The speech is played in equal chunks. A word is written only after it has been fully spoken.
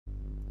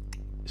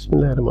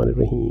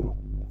Bismillahirrahmanirrahim.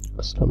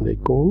 Assalamu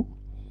alaikum.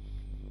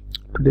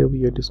 Today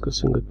we are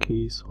discussing a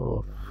case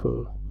of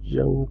a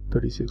young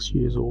 36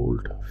 years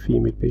old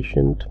female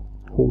patient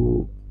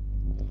who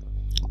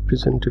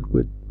presented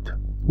with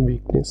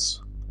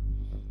weakness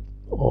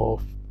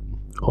of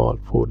all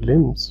four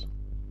limbs.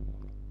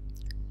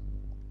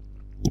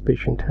 The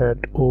patient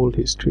had old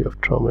history of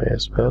trauma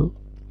as well.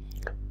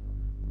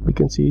 We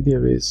can see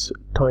there is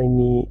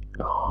tiny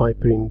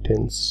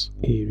hyperintense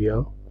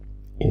area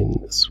in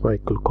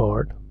cervical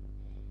cord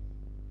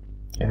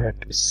at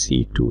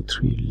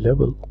C2-3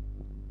 level.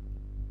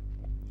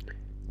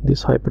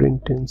 This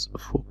hyperintense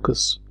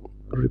focus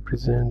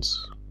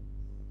represents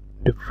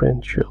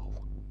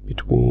differential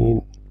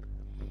between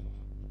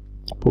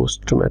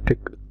post-traumatic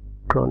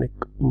chronic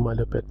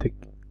myelopathic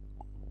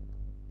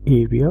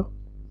area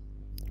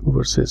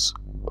versus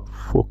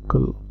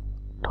focal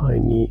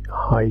tiny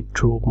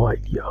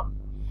hydromyelia.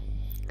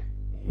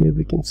 Here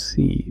we can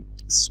see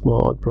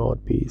small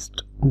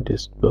broad-based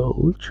disc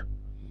bulge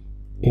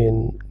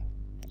in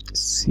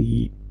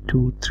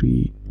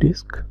C2-3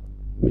 disc,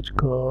 which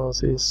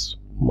causes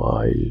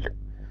mild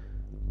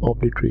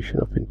obliteration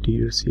of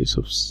anterior shades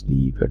of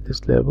sleeve at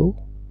this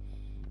level,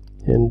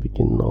 and we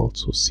can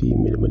also see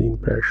minimal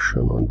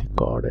impression on the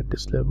cord at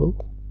this level,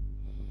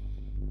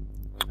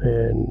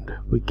 and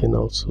we can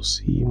also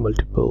see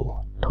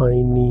multiple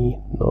tiny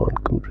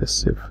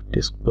non-compressive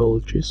disc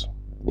bulges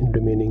in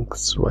remaining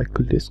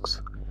cervical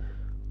discs.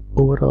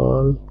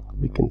 Overall,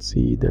 we can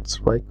see that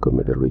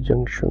cervicomedullary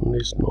junction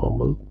is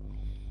normal,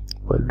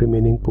 while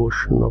remaining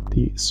portion of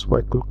the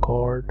cervical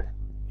cord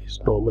is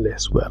normal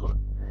as well.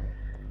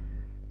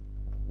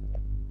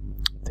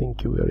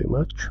 Thank you very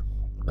much.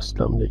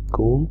 Assalamu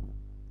alaikum.